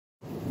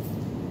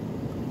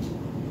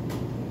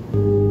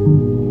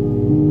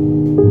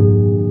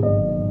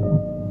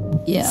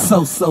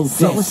What's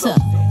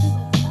up?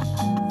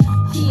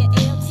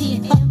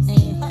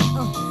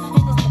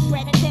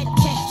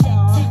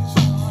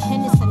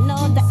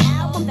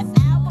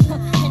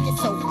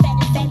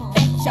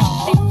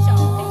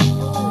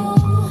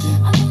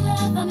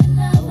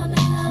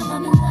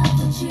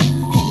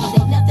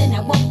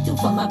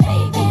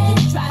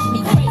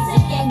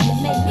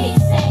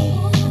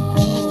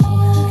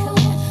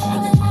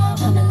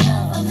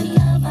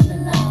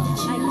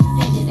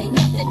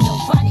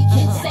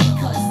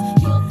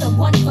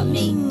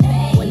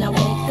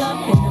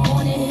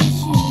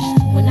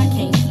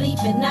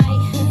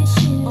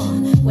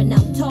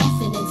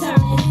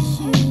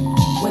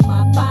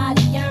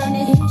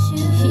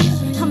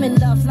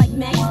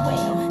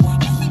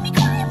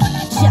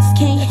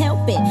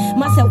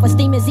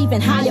 Self-esteem is even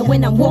higher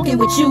when I'm walking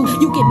with you.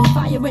 You give me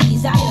fire and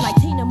desire like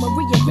Tina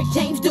Marie and Rick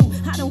James do.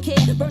 I don't care,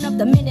 burn up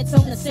the minutes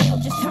on the cell.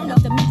 Just turn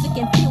up the music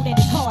and feel that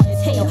it's hard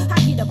as hell. I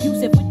get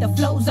abusive with the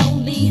flows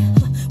only.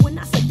 When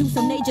I seduce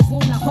them, they just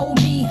wanna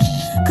hold me.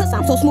 Cause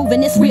I'm so smooth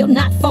and it's real,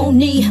 not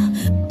phony.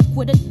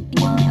 With a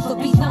you'll never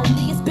be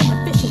lonely. It's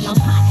beneficial, I'm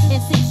hot.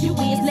 And since you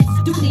is,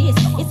 let's do this.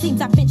 It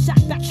seems I've been shot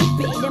by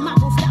Cupid. Am I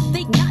gonna stop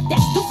thinking not that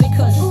stupid?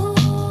 Cause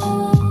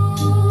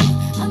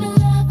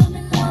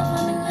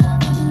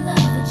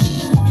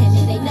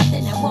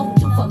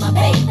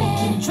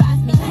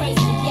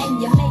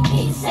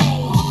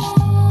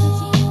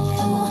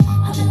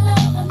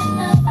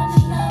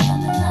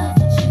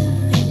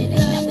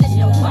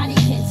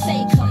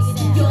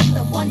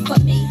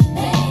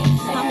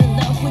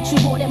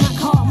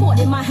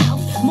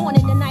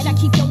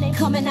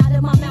coming out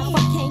of my mouth, I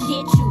can't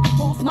get you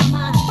off my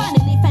mind.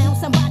 Finally found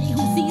somebody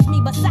who sees me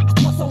besides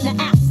what's on the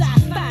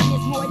outside. Fine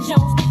as Roy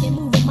Jones, sticking,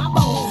 moving my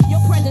bones. Your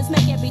presence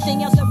make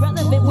everything else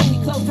irrelevant when we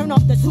close. Turn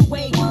off the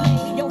two-way. You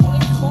lay your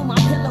head on my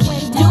pillow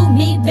and do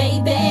me,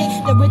 baby.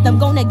 The rhythm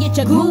gonna get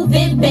you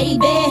grooving,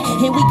 baby.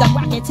 And we can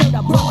rock it till the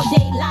broad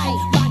daylight.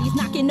 Bodies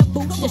knocking the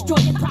boots,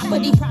 destroying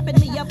property, propping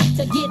me up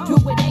to get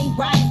through. It ain't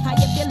right. How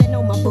you feeling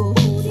on my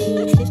booty?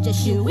 It's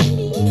just you and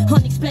me.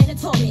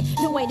 Unexplanatory,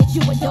 the way that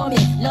you adore me.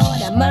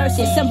 Lord have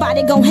mercy,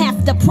 somebody gon'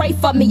 have to pray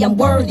for me. I'm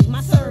worthy,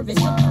 my service,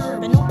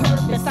 superb and on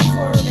purpose. I'm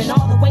swerving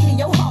all the way to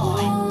your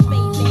heart,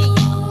 baby.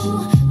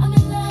 I'm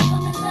in love,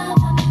 I'm in love,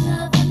 I'm in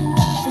love, I'm in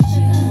love with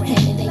you.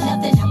 And it ain't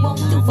nothing I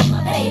won't do for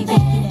my baby.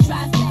 You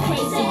drive me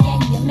crazy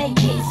and you make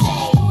me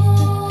say,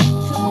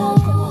 come on,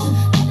 come on.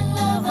 I'm in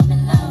love, I'm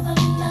in love, I'm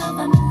in love,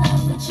 I'm in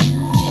love with you.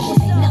 And it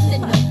ain't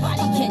nothing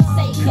nobody can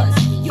say, cause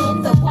you're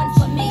the one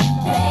for me,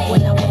 babe.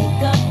 When I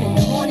wake up in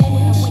the morning,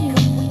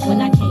 when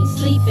I can't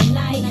sleep at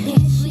night,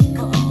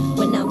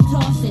 when I'm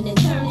tossing and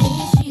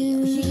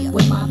turning,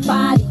 when my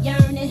body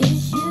yearning,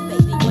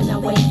 baby, when I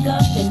wake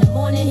up in the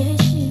morning,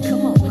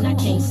 come on, when I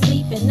can't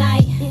sleep at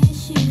night,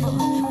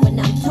 when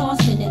I'm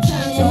tossing and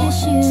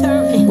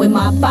turning, when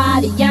my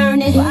body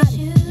yearning.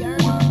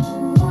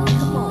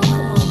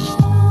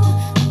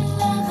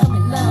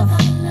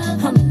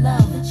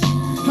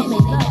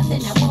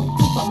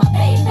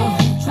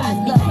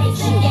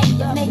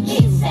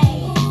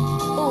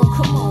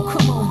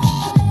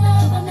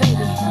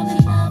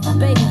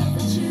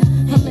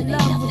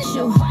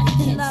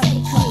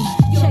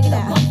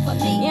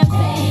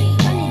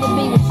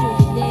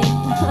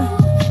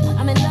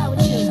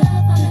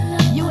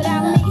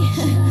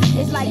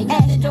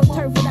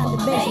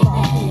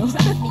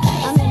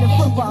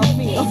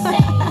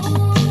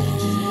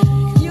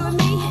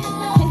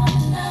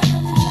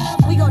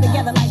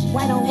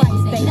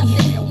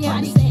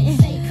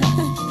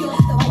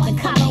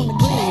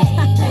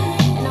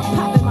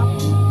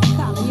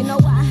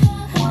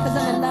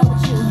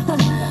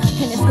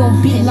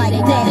 Be like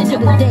that till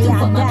the day I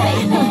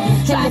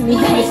die. And let me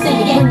hear you sing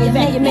it, bring it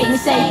back, you make me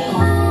say,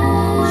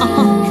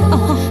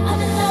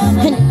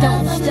 and it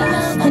don't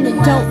stop, and it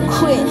don't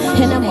quit,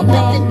 and I'm a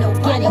bad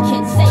nobody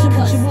can say,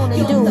 cause you wanna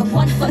do the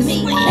one for me.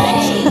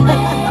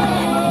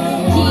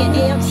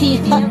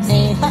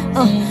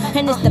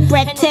 And it's the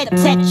Brat,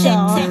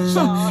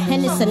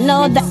 and it's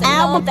another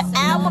album,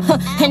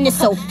 and it's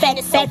so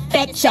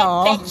fat,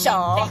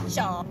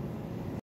 y'all.